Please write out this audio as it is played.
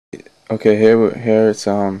Okay, here it's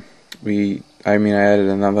I added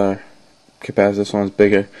another capacitor. This one's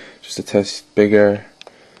bigger, just to test bigger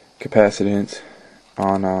capacitance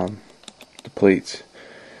on the plates.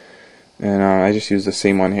 And I just used the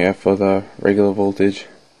same one here for the regular voltage,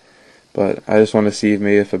 but I just want to see if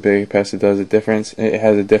maybe if a bigger capacitor does a difference. It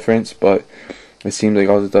has a difference, but it seems like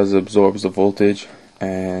all it does is absorbs the voltage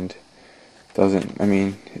and it doesn't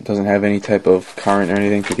have any type of current or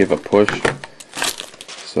anything to give a push.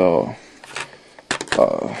 So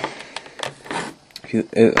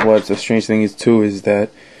what's the strange thing is too is that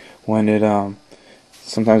when it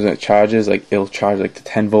sometimes when it charges, like it'll charge like to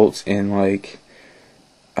 10 volts in like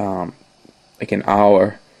an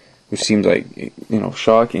hour, which seems like,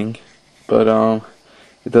 shocking, but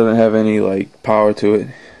it doesn't have any like power to it.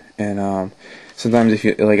 And sometimes if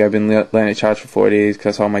you I've been letting it charge for 4 days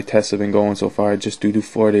because that's how my tests have been going so far. I just do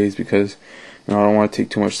 4 days because I don't want to take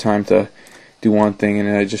too much time to do one thing, and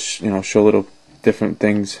then I just show little different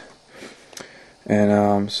things.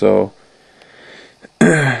 And so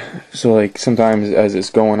like sometimes as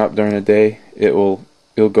it's going up during the day, it'll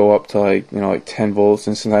go up to like 10 volts,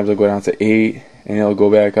 and sometimes it'll go down to 8, and it'll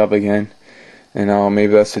go back up again. And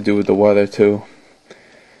maybe that's to do with the weather too.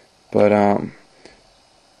 But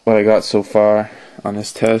what I got so far on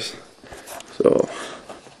this test, so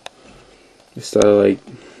it started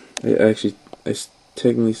I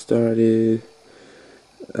technically started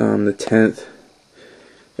the 10th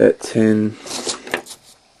at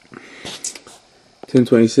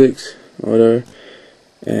 10:26 or whatever,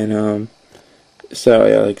 and so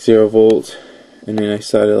yeah, like 0 volts, and then I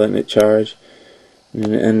started letting it charge, and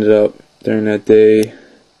then it ended up during that day,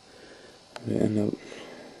 I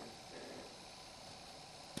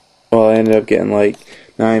ended up getting like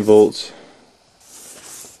 9 volts.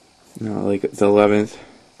 Like the 11th.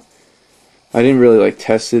 I didn't really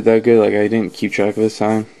test it that good. I didn't keep track of this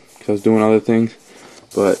time because I was doing other things.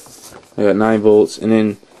 But I got 9 volts, and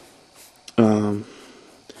then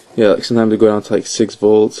yeah, sometimes it go down to like 6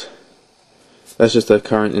 volts. That's just the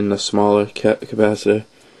current in the smaller capacitor.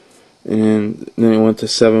 And then it went to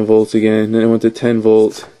 7 volts again. And then it went to 10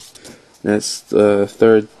 volts. And that's the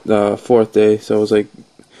fourth day. So it was like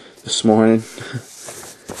this morning.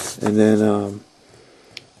 And then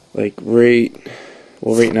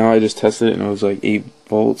right now I just tested it and it was like 8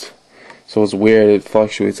 volts. So it's weird. It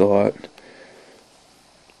fluctuates a lot.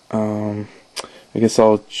 I guess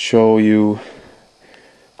I'll show you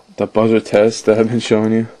the buzzer test that I've been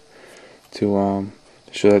showing you to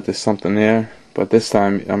show that there's something there. But this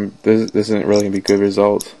time, this isn't really gonna be good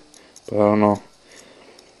results. But I don't know.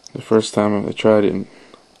 The first time I tried it, and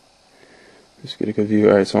just get a good view.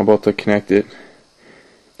 Alright, so I'm about to connect it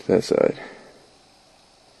to that side.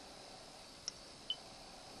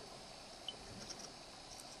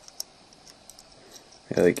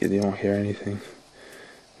 Yeah, you don't hear anything.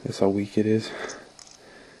 That's how weak it is.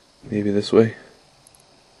 Maybe this way.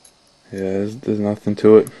 Yeah, there's nothing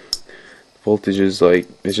to it. Voltage is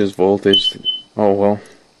it's just voltage. Oh well.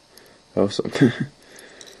 That was something.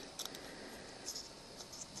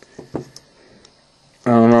 I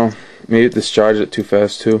don't know. Maybe it discharged it too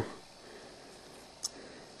fast too.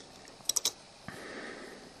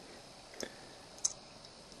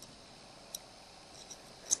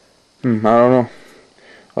 I don't know.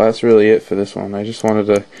 Well, that's really it for this one. I just wanted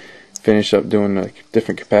to finish up doing a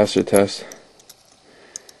different capacitor test.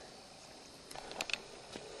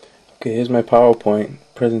 Okay, here's my PowerPoint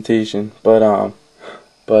presentation. But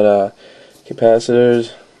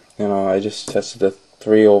capacitors, I just tested the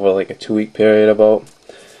 3 over like a 2-week period about,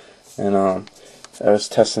 and I was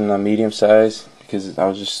testing the medium size because I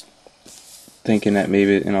was just thinking that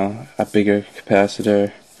maybe a bigger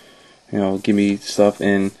capacitor give me stuff,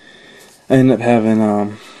 and I ended up having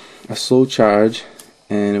a slow charge,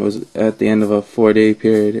 and it was at the end of a 4-day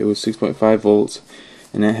period. It was 6.5 volts,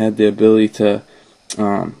 and it had the ability to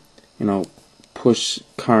push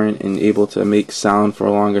current and able to make sound for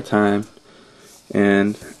a longer time.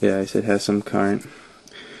 And yeah, I said it has some current.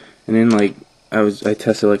 And then I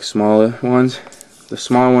tested smaller ones. The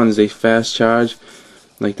smaller ones, they fast charge.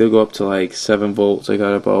 They'll go up to like 7 volts. I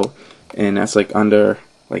got about, and that's under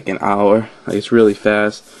an hour. It's really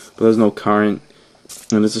fast, but there's no current,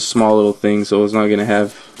 and it's a small little thing, so it's not gonna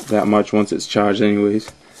have that much once it's charged anyways.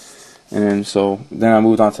 And then I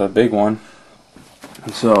moved on to a big one.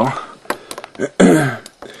 And so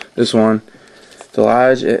this one, the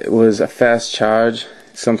large, it was a fast charge,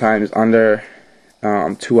 sometimes under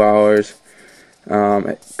 2 hours.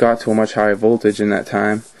 It got to a much higher voltage in that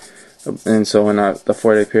time, and so in the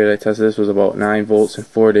 4-day period I tested, this was about 9 volts in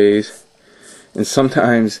 4 days. And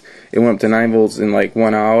sometimes it went up to 9 volts in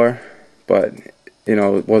 1 hour, but you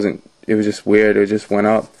know, it was just weird. It just went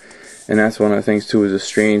up. And that's one of the things too, is the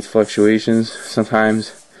strange fluctuations.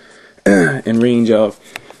 Sometimes in range of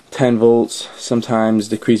 10 volts, sometimes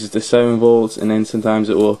decreases to 7 volts, and then sometimes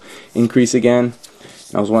it will increase again.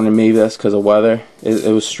 And I was wondering, maybe that's because of weather.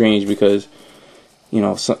 It was strange because, you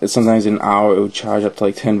know, sometimes in an hour it would charge up to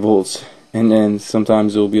like 10 volts, and then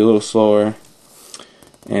sometimes it will be a little slower,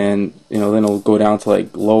 and you know, then it'll go down to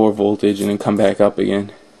like lower voltage and then come back up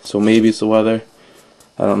again. So maybe it's the weather.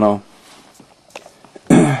 I don't know.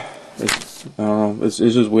 It's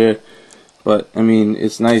just weird. But I mean,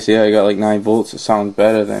 it's nice. Yeah, I got like 9 volts. It sounds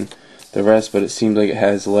better than the rest, but it seems like it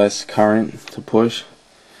has less current to push.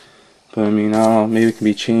 But I mean, I don't know, maybe it can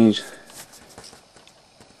be changed.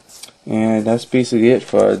 And that's basically it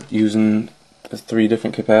for using the 3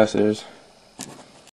 different capacitors.